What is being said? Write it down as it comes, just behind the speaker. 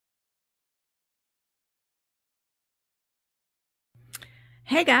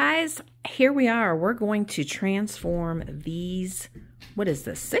Hey guys, here we are. We're going to transform these, what is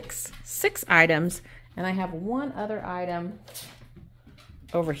this, six items, and I have one other item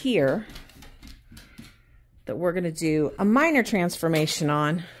over here that we're going to do a minor transformation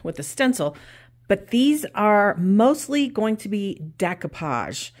on with a stencil, but these are mostly going to be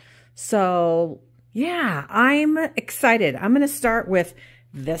decoupage. So yeah, I'm excited. I'm going to start with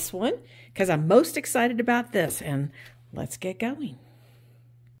this one because I'm most excited about this, and let's get going.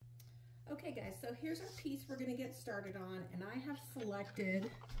 Okay guys, so here's our piece we're going to get started on, and I have selected,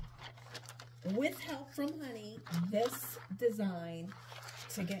 with help from Honey, this design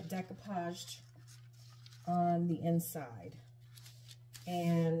to get decoupaged on the inside.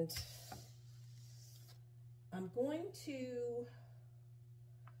 And I'm going to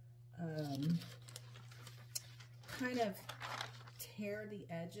kind of tear the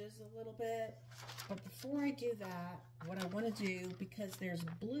edges a little bit. But before I do that, what I want to do, because there's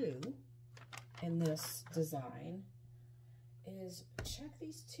blue in this design, is check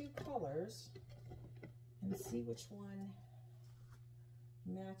these two colors and see which one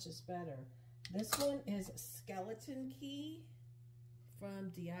matches better. This one is Skeleton Key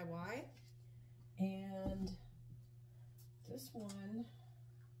from DIY, and this one,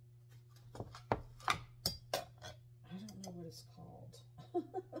 I don't know what it's called,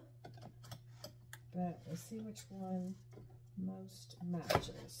 but let's see which one most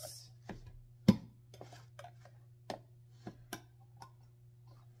matches.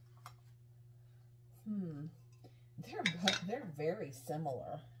 They're very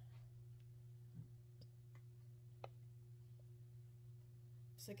similar.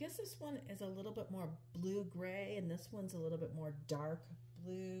 So I guess this one is a little bit more blue-gray, and this one's a little bit more dark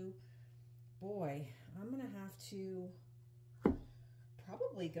blue. Boy, I'm gonna have to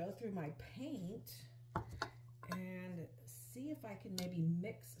probably go through my paint and see if I can maybe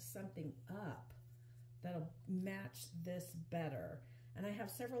mix something up that'll match this better. And I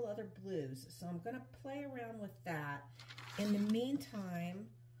have several other blues, so I'm gonna play around with that. In the meantime,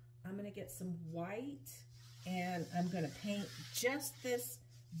 I'm gonna get some white, and I'm gonna paint just this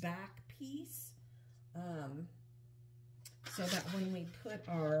back piece so that when we put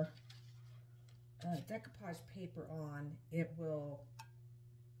our decoupage paper on, it will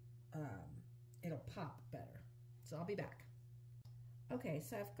it'll pop better. So I'll be back. Okay,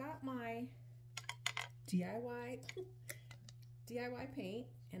 so I've got my DIY paint,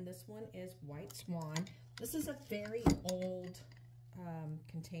 and this one is White Swan. This is a very old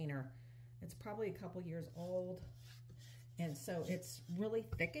container. It's probably a couple years old, and so it's really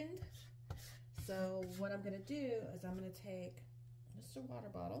thickened. So what I'm going to do is I'm going to take just a water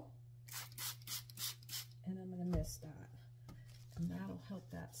bottle, and I'm going to mist that, and that'll help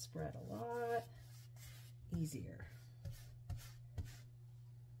that spread a lot easier.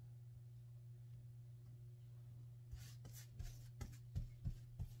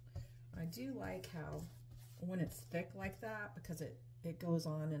 I do like how when it's thick like that, because it goes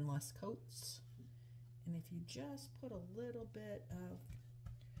on in less coats. And if you just put a little bit of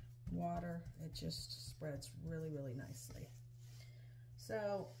water, it just spreads really, really nicely.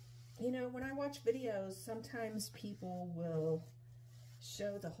 So, you know, when I watch videos, sometimes people will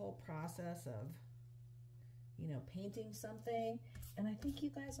show the whole process of, you know, painting something. And I think you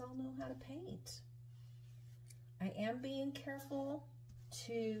guys all know how to paint. I am being careful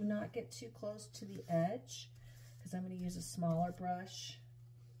to not get too close to the edge, because I'm going to use a smaller brush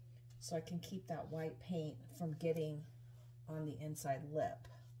so I can keep that white paint from getting on the inside lip.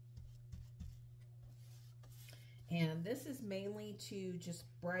 And this is mainly to just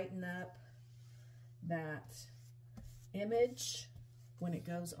brighten up that image when it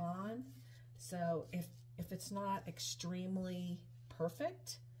goes on. So if it's not extremely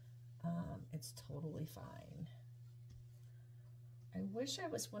perfect, it's totally fine. I wish I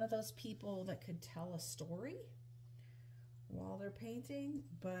was one of those people that could tell a story while they're painting,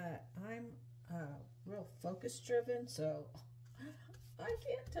 but I'm real focus driven, so I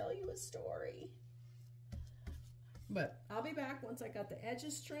can't tell you a story. But I'll be back once I got the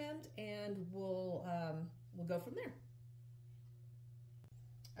edges trimmed, and we'll go from there.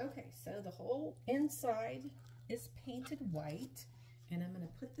 Okay, so the whole inside is painted white, and I'm going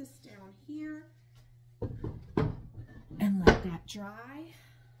to put this down here and let that dry.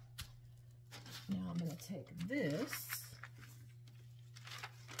 Now I'm going to take this,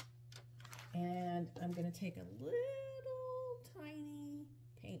 and I'm going to take a little tiny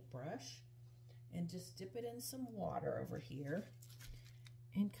paintbrush and just dip it in some water over here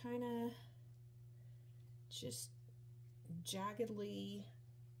and kind of just jaggedly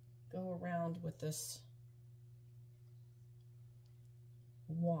go around with this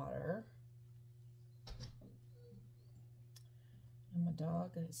water. And my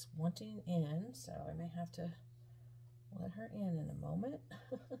dog is wanting in, so I may have to let her in a moment.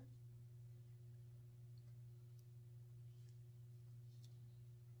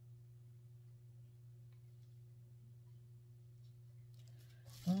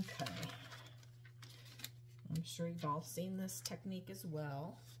 Okay. I'm sure you've all seen this technique as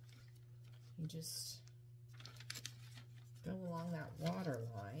well. You just go along that water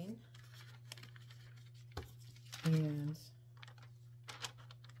line and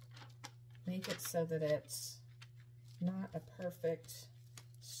make it so that it's not a perfect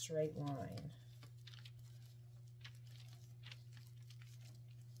straight line.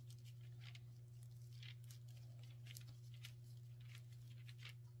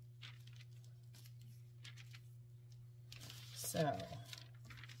 So,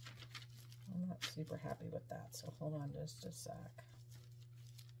 I'm not super happy with that, so hold on just a sec.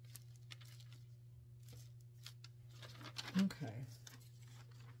 Okay.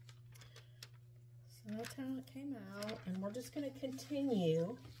 So that's how it came out, and we're just going to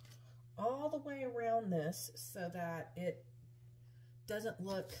continue all the way around this so that it doesn't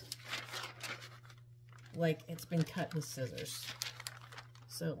look like it's been cut with scissors.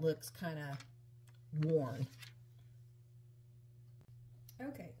 So it looks kind of worn.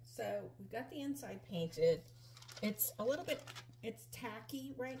 Okay, so we've got the inside painted. It's a little bit, it's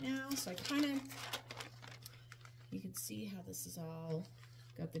tacky right now, so I kind of, you can see how this is all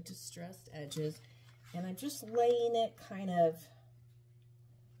got the distressed edges, and I'm just laying it kind of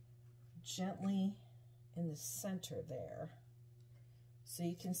gently in the center there. So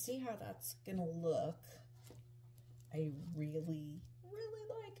you can see how that's gonna look. I really, really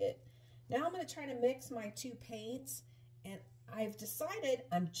like it. Now I'm gonna try to mix my two paints, and I've decided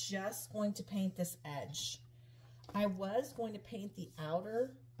I'm just going to paint this edge. I was going to paint the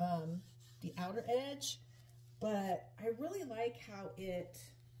outer edge, but I really like how it,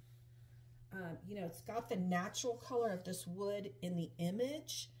 you know, it's got the natural color of this wood in the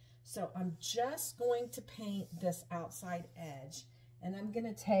image. So I'm just going to paint this outside edge, and I'm going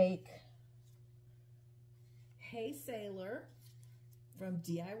to take Hey Sailor from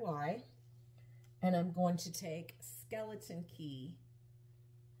DIY, and I'm going to take Skeleton Key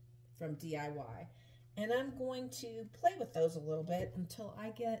from DIY, and I'm going to play with those a little bit until I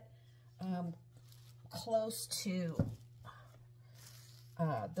get close to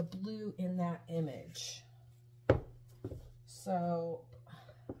the blue in that image. So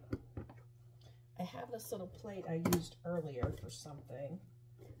I have this little plate I used earlier for something,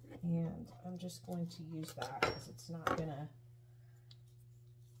 and I'm just going to use that because it's not gonna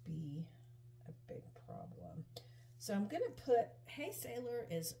be a big problem. So I'm gonna put, Hey Sailor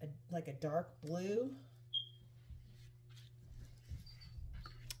is like a dark blue,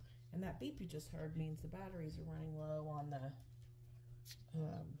 and that beep you just heard means the batteries are running low on the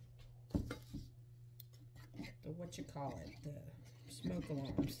what you call it, the smoke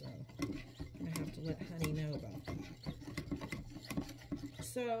alarm. So I'm gonna have to let Honey know about that.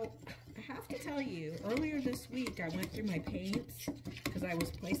 So I have to tell you, earlier this week I went through my paints because I was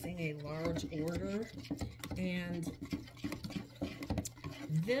placing a large order, and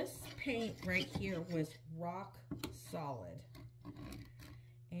this paint right here was rock solid,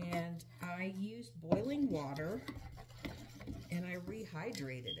 and I used boiling water and I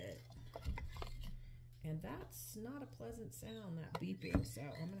rehydrated it, and that's not a pleasant sound, that beeping. So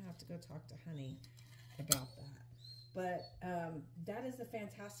I'm gonna have to go talk to Honey about that. But that is the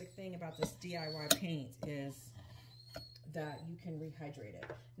fantastic thing about this DIY paint, is that you can rehydrate it.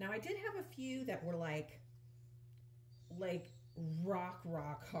 Now I did have a few that were like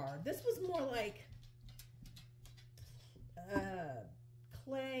rock hard. This was more like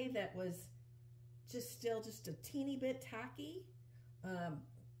clay that was just a teeny bit tacky.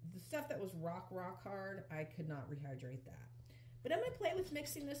 The stuff that was rock hard, I could not rehydrate that. But I'm gonna play with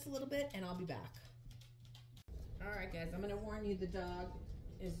mixing this a little bit, and I'll be back. All right, guys, I'm gonna warn you, the dog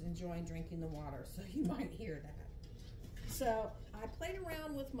is enjoying drinking the water, so you might hear that. So I played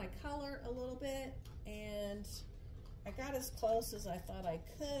around with my color a little bit, and I got as close as I thought I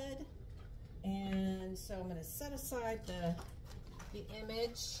could. And so I'm gonna set aside the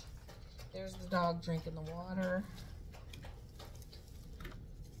image. There's the dog drinking the water.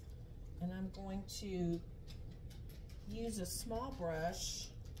 And I'm going to use a small brush,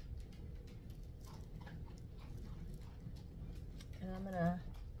 and I'm gonna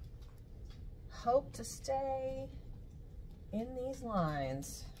hope to stay in these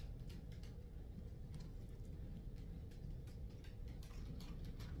lines.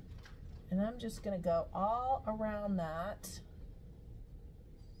 And I'm just gonna go all around that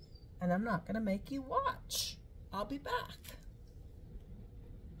and I'm not gonna make you watch. I'll be back.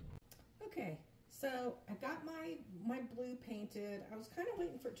 Okay, so I got my blue painted. I was kind of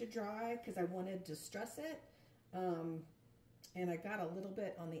waiting for it to dry because I wanted to distress it. And I got a little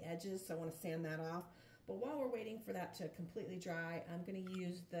bit on the edges, so I want to sand that off. But while we're waiting for that to completely dry, I'm going to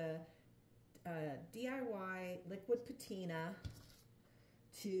use the DIY liquid patina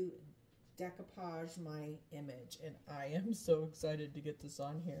to decoupage my image. And I am so excited to get this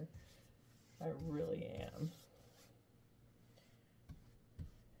on here. I really am.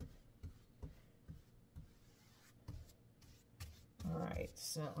 All right,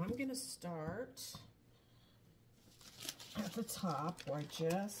 so I'm going to start at the top where I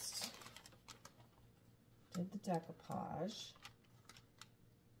just did the decoupage.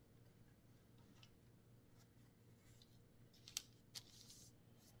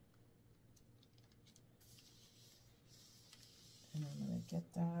 And I'm going to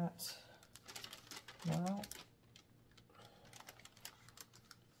get that, well,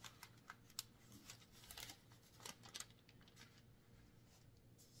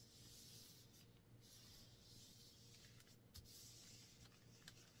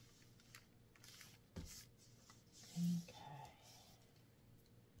 okay.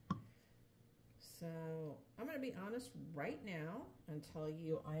 So I'm going to be honest right now and tell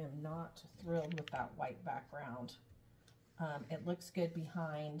you I am not thrilled with that white background. It looks good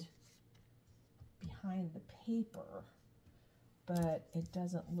behind the paper, but it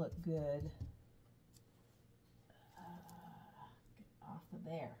doesn't look good off of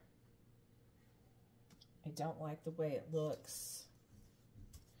there. I don't like the way it looks.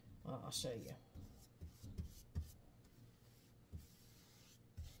 Well, I'll show you.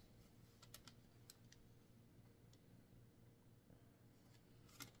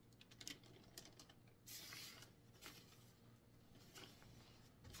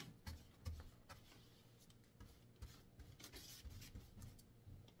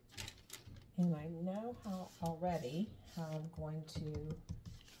 And I know how I'm going to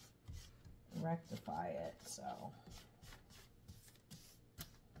rectify it, so.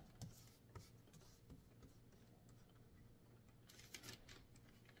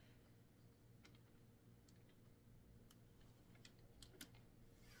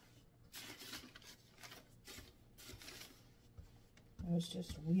 I was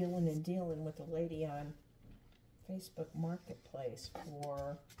just wheeling and dealing with a lady on Facebook Marketplace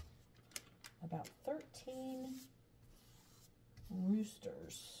for about 13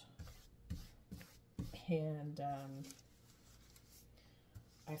 roosters, and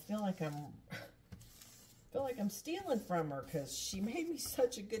I feel like I'm stealing from her because she made me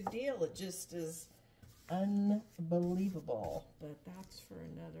such a good deal. It just is unbelievable, but that's for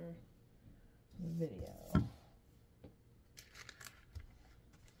another video.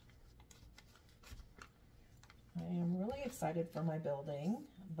 I am really excited for my building,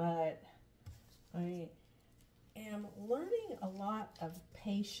 but I am learning a lot of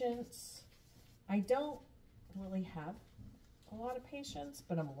patience. I don't really have a lot of patience,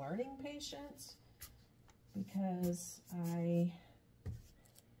 but I'm learning patience because I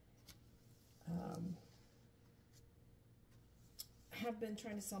have been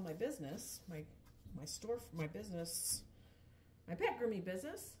trying to sell my business, my store, my business, my pet grooming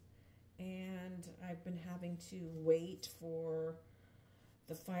business, and I've been having to wait for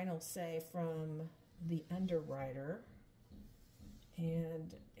the final say from the underwriter,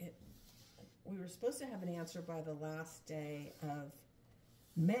 and we were supposed to have an answer by the last day of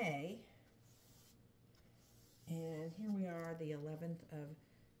May, and here we are, the 11th of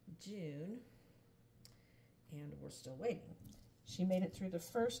June, and we're still waiting. She made it through the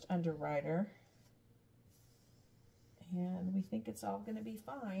first underwriter, and we think it's all going to be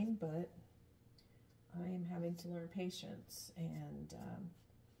fine, but I am having to learn patience, and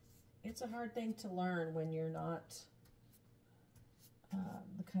it's a hard thing to learn when you're not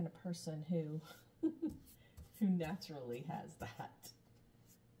the kind of person who who naturally has that.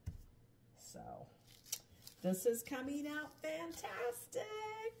 So this is coming out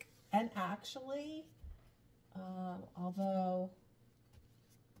fantastic, and actually, although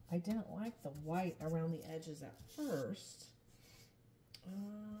I didn't like the white around the edges at first,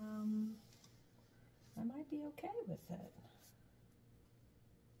 I might be okay with it.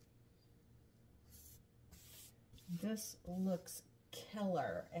 This looks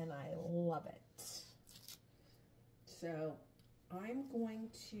killer, and I love it. So I'm going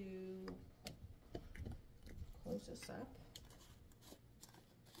to close this up,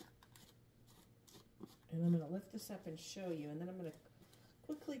 and I'm going to lift this up and show you, and then I'm going to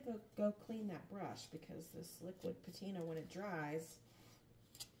quickly go clean that brush, because this liquid patina, when it dries,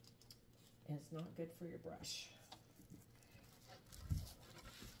 is not good for your brush.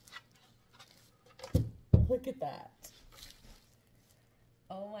 Look at that.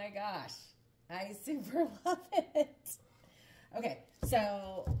 Oh my gosh. I super love it. Okay,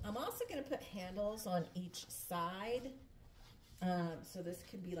 so I'm also going to put handles on each side. So this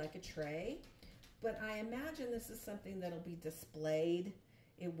could be like a tray. But I imagine this is something that'll be displayed.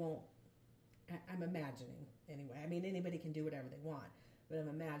 It won't, I'm imagining anyway. I mean, anybody can do whatever they want. But I'm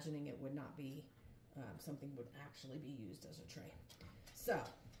imagining it would not be something would actually be used as a tray. So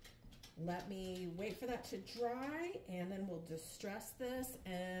let me wait for that to dry, and then we'll distress this,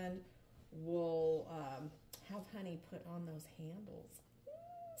 and we'll have Honey put on those handles.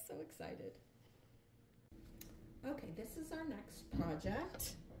 So excited. Okay, this is our next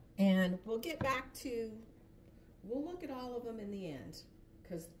project, and we'll get back to, we'll look at all of them in the end,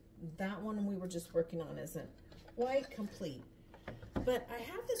 because that one we were just working on isn't quite complete. But I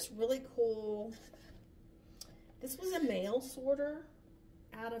have this really cool, this was a mail sorter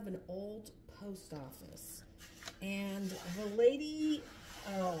out of an old post office. And the lady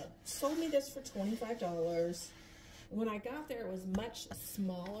sold me this for $25. When I got there, it was much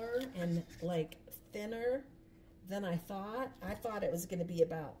smaller and like thinner than I thought. I thought it was going to be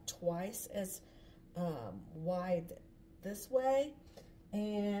about twice as wide this way.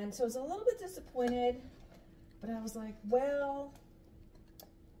 And so I was a little bit disappointed, but I was like, well,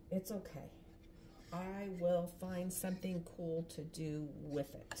 it's okay. I will find something cool to do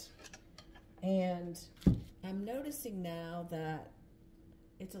with it. And I'm noticing now that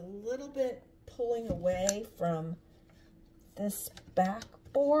it's a little bit pulling away from this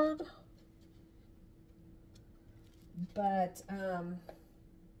backboard. But I'm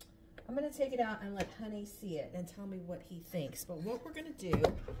going to take it out and let Honey see it and tell me what he thinks. But what we're going to do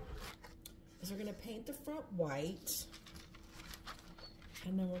is we're going to paint the front white.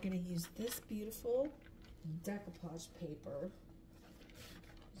 And then we're going to use this beautiful decoupage paper.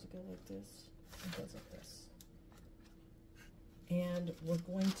 Does it go like this? It goes like this. And we're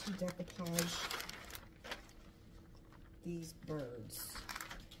going to decoupage these birds.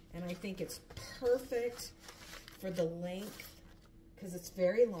 And I think it's perfect for the length because it's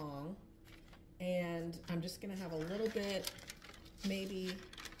very long. And I'm just going to have a little bit, maybe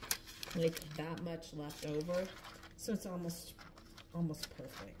like that much left over. So it's almost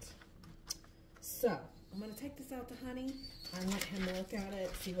perfect. So I'm going to take this out to Honey and let him look at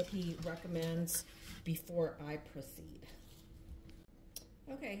it, see what he recommends before I proceed.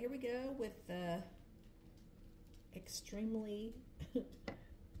 Okay, here we go with the extremely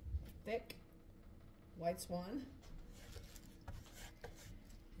thick white swan.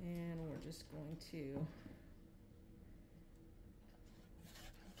 And we're just going to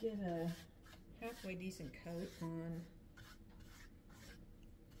get a halfway decent coat on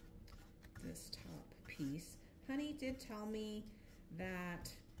this top piece. Honey did tell me that,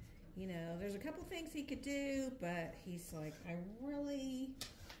 you know, there's a couple things he could do, but he's like, I really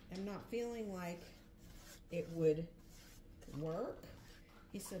am not feeling like it would work.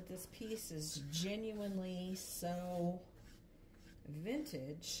 He said this piece is genuinely so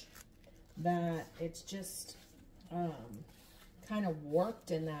vintage that it's just kind of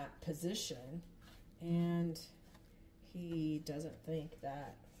worked in that position, and he doesn't think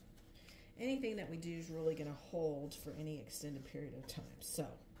that anything that we do is really going to hold for any extended period of time. So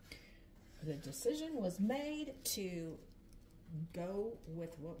the decision was made to go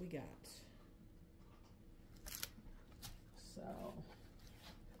with what we got. So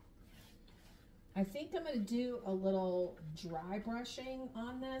I think I'm going to do a little dry brushing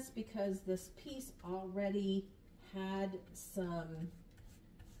on this because this piece already had some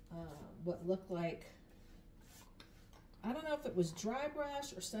what looked like, I don't know if it was dry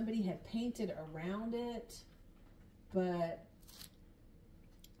brush or somebody had painted around it, but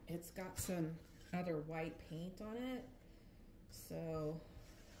it's got some other white paint on it. So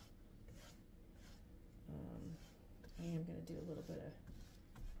I am going to do a little bit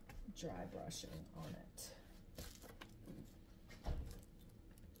of dry brushing on it.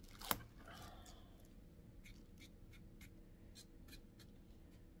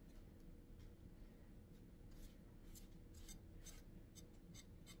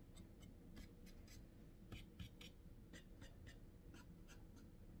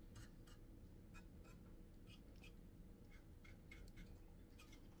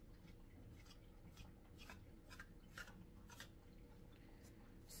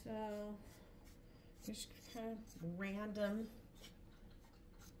 So just kind of random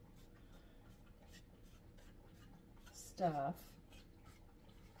stuff.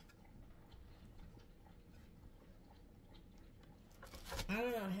 I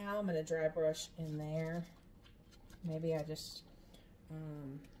don't know how how I'm going to dry brush in there. Maybe I just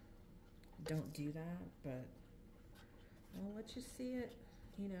don't do that, but I'll let you see it,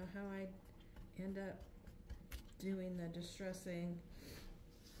 you know, how I end up doing the distressing.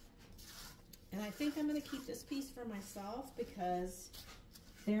 And I think I'm going to keep this piece for myself because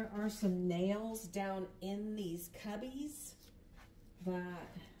there are some nails down in these cubbies that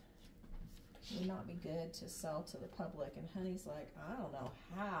would not be good to sell to the public. And Honey's like, I don't know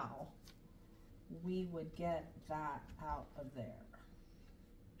how we would get that out of there.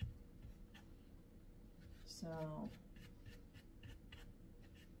 So,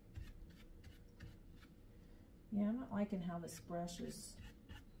 yeah, I'm not liking how this brush is,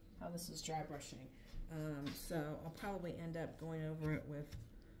 how this is dry brushing. So I'll probably end up going over it with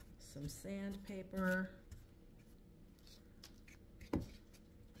some sandpaper.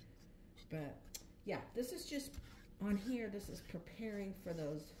 But yeah, this is just on here, this is preparing for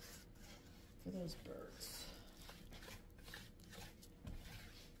those birds.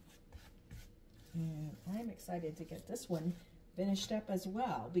 And I'm excited to get this one finished up as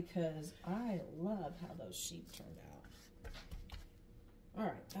well because I love how those sheep turned out. All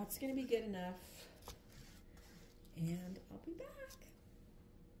right, that's gonna be good enough. And I'll be back.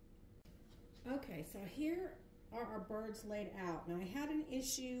 Okay, so here are our birds laid out. Now I had an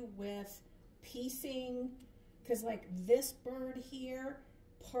issue with piecing because like this bird here,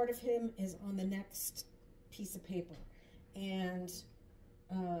 part of him is on the next piece of paper. And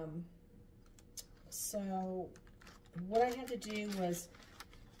so what I had to do was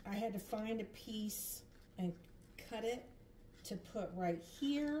I had to find a piece and cut it to put right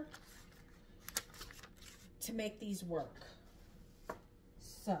here to make these work.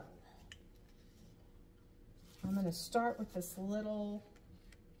 So I'm going to start with this little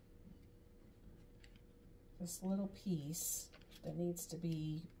piece that needs to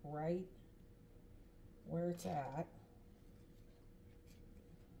be right where it's at.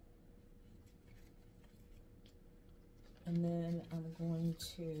 And then I'm going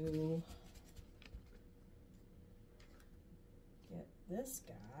to get this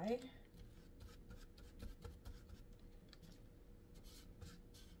guy.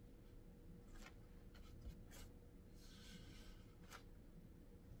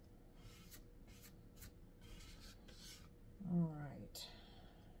 All right.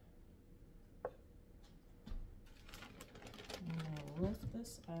 I'm gonna lift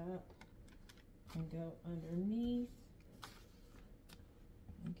this up and go underneath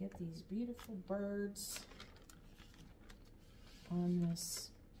and get these beautiful birds on this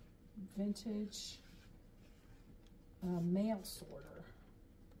vintage mail sorter.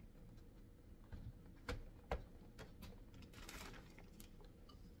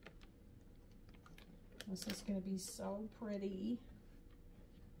 This is going to be so pretty.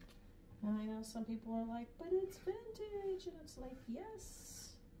 And I know some people are like, but it's vintage. And it's like,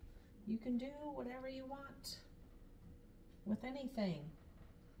 yes, you can do whatever you want with anything.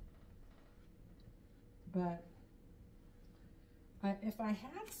 But if I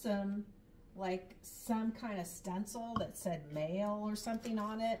had some kind of stencil that said mail or something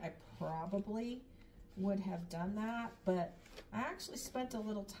on it, I probably would have done that. But I actually spent a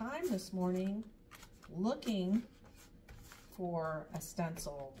little time this morning looking for a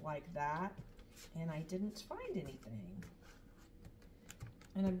stencil like that, and I didn't find anything.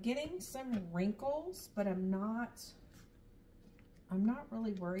 And I'm getting some wrinkles, but I'm not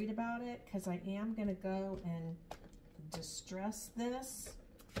really worried about it because I am going to go and distress this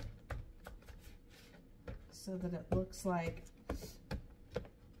so that it looks like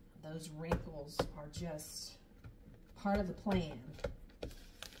those wrinkles are just part of the plan.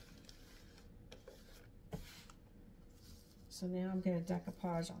 So now I'm going to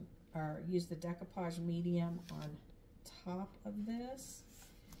decoupage on, or use the decoupage medium on top of this.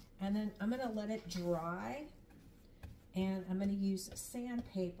 And then I'm going to let it dry. And I'm going to use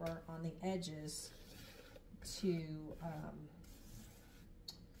sandpaper on the edges to,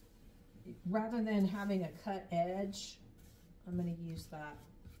 rather than having a cut edge, I'm going to use that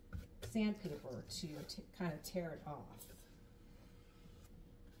sandpaper to kind of tear it off.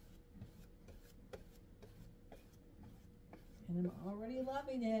 And I'm already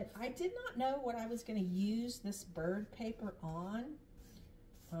loving it. I did not know what I was going to use this bird paper on,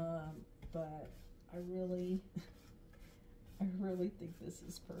 but I really think this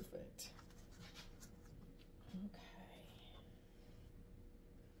is perfect. Okay.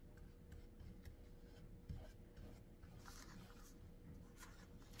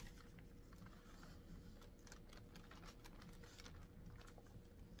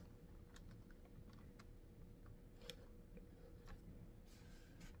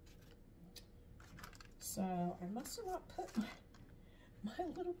 So I must have not put my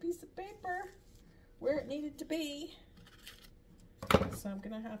little piece of paper where it needed to be. So I'm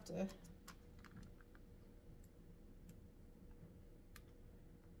gonna have to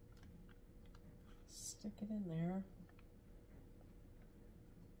stick it in there.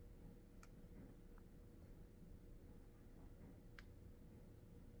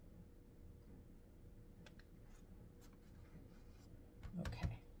 Okay,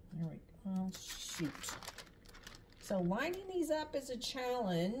 there we go. Oh, shoot. So lining these up is a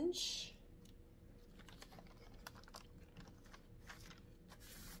challenge.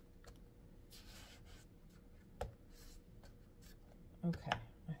 Okay,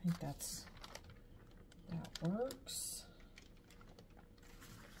 I think that works.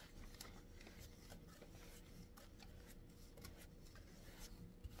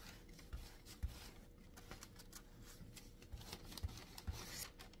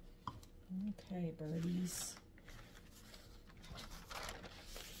 Okay, birdies.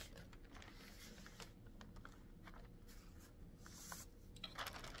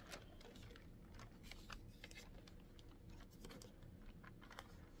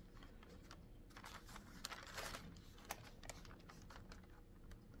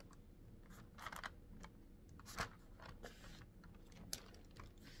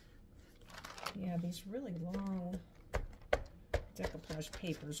 Yeah, these really long decoupage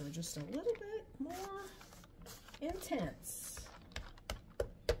papers are just a little bit more intense.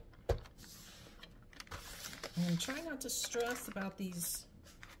 And try not to stress about these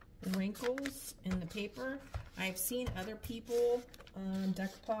wrinkles in the paper. I've seen other people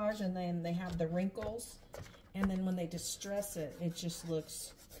decoupage and then they have the wrinkles, and then when they distress it, it just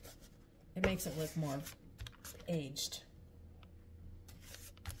looks, it makes it look more aged.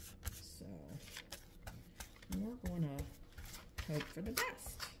 So we're going to hope for the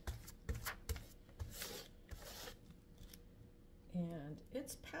best. And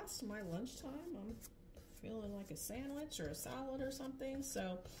it's past my lunchtime. I'm feeling like a sandwich or a salad or something,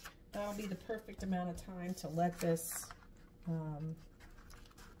 so that'll be the perfect amount of time to let this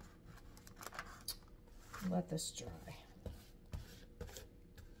dry.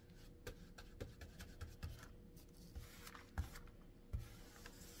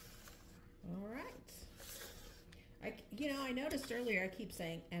 All right. I noticed earlier I keep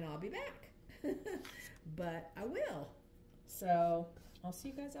saying, and I'll be back, but I will. So I'll see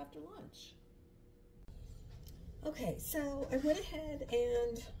you guys after lunch. Okay, so I went ahead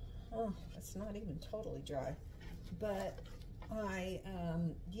and, oh, it's not even totally dry, but I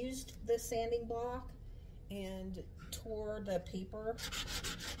used the sanding block and tore the paper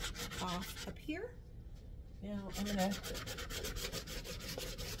off up here. Now I'm gonna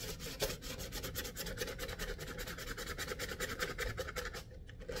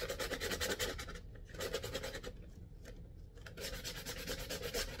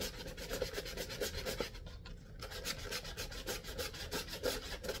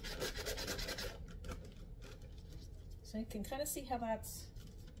so you can kind of see how that's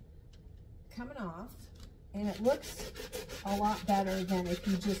coming off, and it looks a lot better than if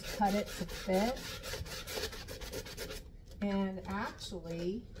you just cut it to fit. And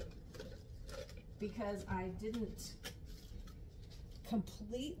actually, because I didn't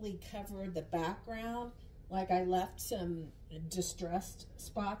completely cover the background, like I left some distressed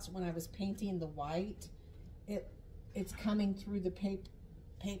spots when I was painting the white, it's coming through the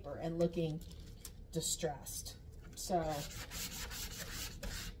paper and looking distressed. So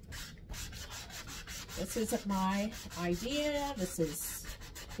this isn't my idea.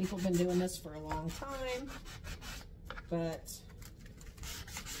 People have been doing this for a long time, but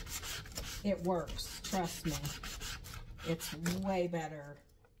it works. Trust me. It's way better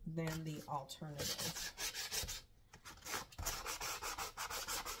than the alternative.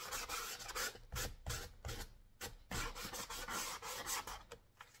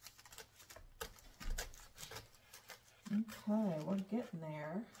 Okay, we're getting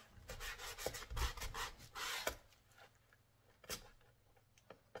there.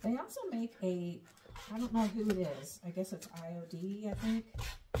 They also make I don't know who it is. I guess it's IOD, I think.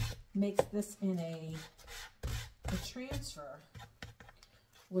 Makes this in a transfer,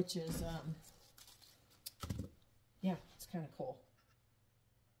 which is, yeah, it's kind of cool.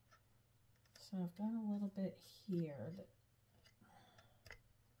 So I've got a little bit here that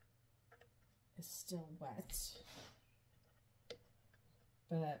is still wet.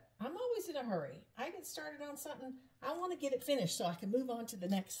 But I'm always in a hurry. I get started on something, I want to get it finished so I can move on to the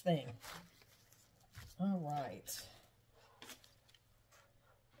next thing. All right.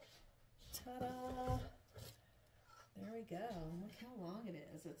 Ta-da! There we go. Look how long it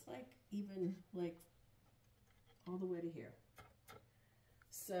is. It's like even like all the way to here.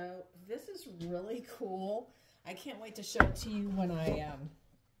 So this is really cool. I can't wait to show it to you when I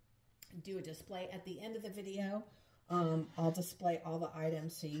do a display at the end of the video. I'll display all the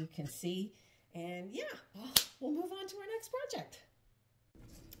items so you can see. And yeah, we'll move on to our next project.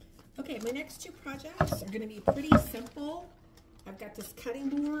 Okay, my next two projects are going to be pretty simple. I've got this cutting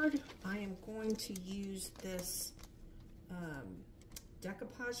board. I am going to use this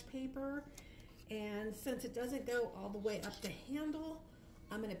decoupage paper. And since it doesn't go all the way up the handle,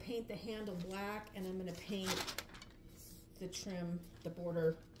 I'm going to paint the handle black, and I'm going to paint the trim, the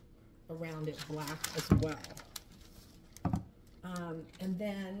border around it black as well. And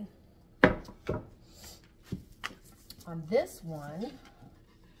then on this one,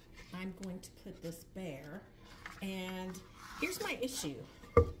 I'm going to put this bare. And here's my issue.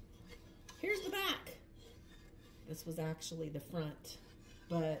 Here's the back. This was actually the front,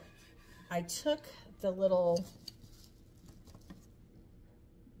 but I took the little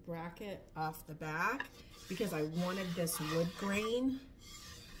bracket off the back because I wanted this wood grain.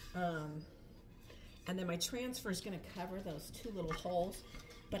 And then my transfer is going to cover those two little holes,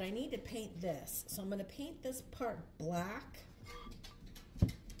 but I need to paint this. So I'm going to paint this part black,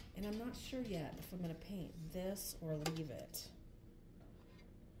 and I'm not sure yet if I'm going to paint this or leave it,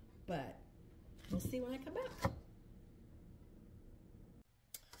 but we'll see when I come back.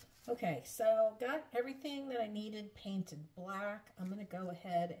 Okay, so got everything that I needed painted black. I'm going to go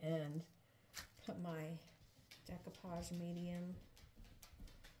ahead and put my decoupage medium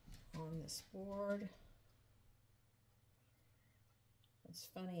on this board. It's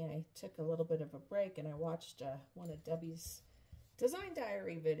funny, I took a little bit of a break and I watched one of Debbie's design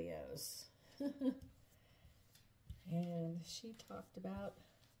diary videos. And she talked about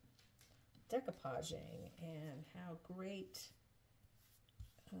decoupaging and how great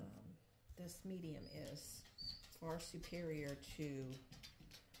this medium is. Far superior to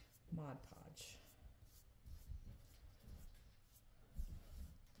Mod Podge.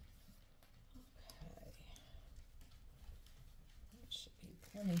 Okay, that should be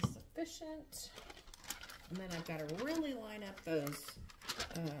plenty sufficient. And then I've got to really line up those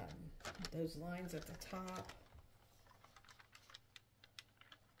lines at the top.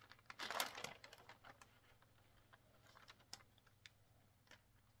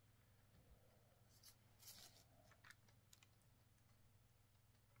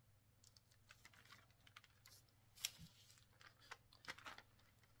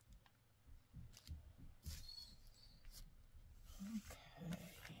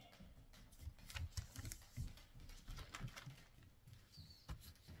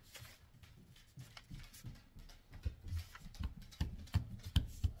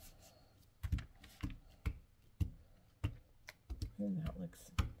 And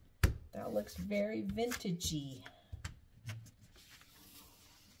that looks very vintagey.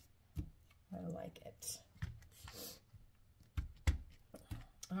 I like it.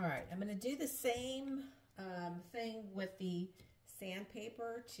 All right, I'm going to do the same thing with the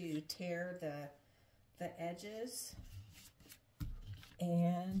sandpaper to tear the edges.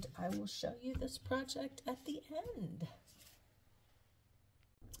 And I will show you this project at the end.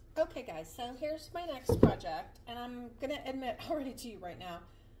 Okay guys, so here's my next project, and I'm gonna admit already to you right now,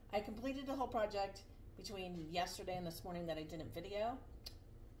 I completed the whole project between yesterday and this morning that I didn't video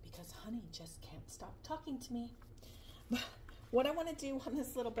because honey just can't stop talking to me. What I want to do on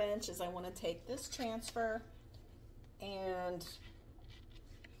this little bench is I want to take this transfer and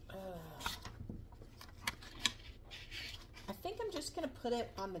I think I'm just gonna put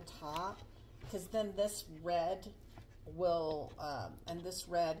it on the top because then this red will and this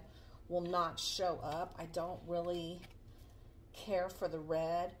red will not show up. I don't really care for the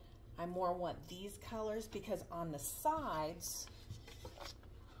red. I more want these colors because on the sides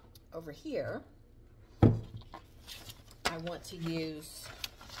over here I want to use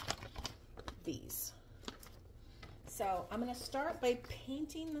these. So I'm going to start by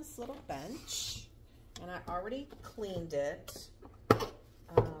painting this little bench, and I already cleaned it.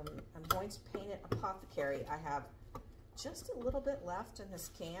 I'm going to paint it Apothecary. I have just a little bit left in this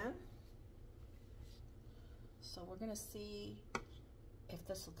can. So we're going to see if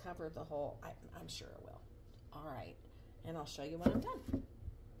this will cover the whole. I'm sure it will. All right, and I'll show you when I'm done.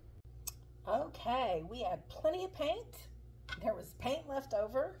 Okay, we had plenty of paint. There was paint left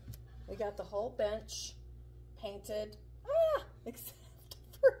over. We got the whole bench painted, except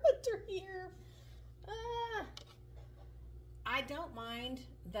for under here. I don't mind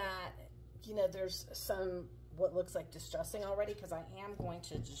that, you know, there's some what looks like distressing already because I am going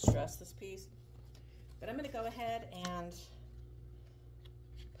to distress this piece. But I'm going to go ahead and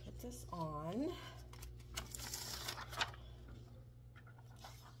put this on.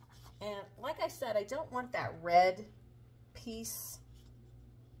 And like I said, I don't want that red piece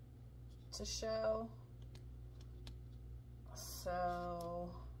to show. So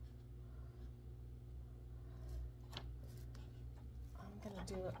I'm gonna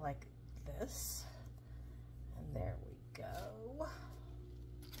do it like this. And there we go.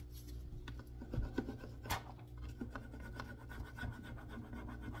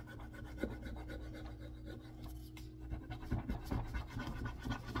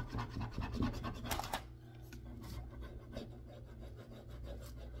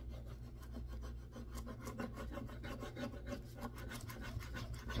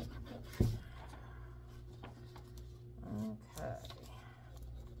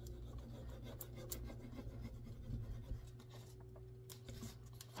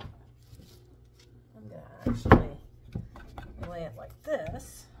 Actually lay it like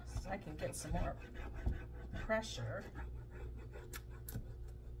this so I can get some more pressure.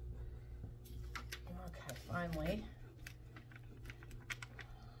 Okay, finally.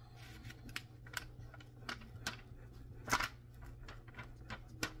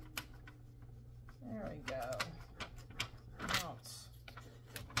 There we go. Now it's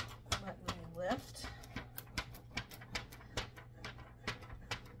letting me lift.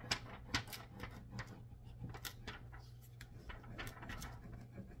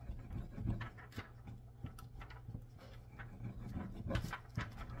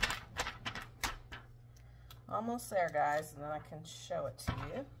 Almost there, guys, and then I can show it to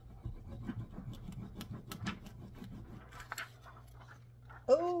you.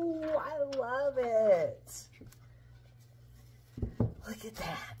 Oh, I love it. Look at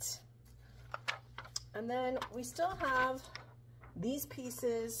that. And then we still have these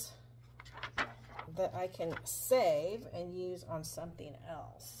pieces that I can save and use on something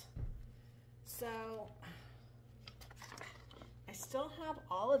else. So I still have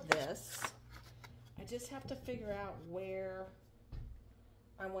all of this. I just have to figure out where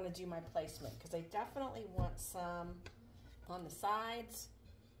I want to do my placement, because I definitely want some on the sides,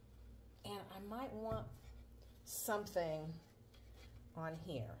 and I might want something on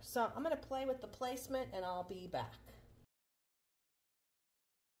here. So I'm going to play with the placement and I'll be back.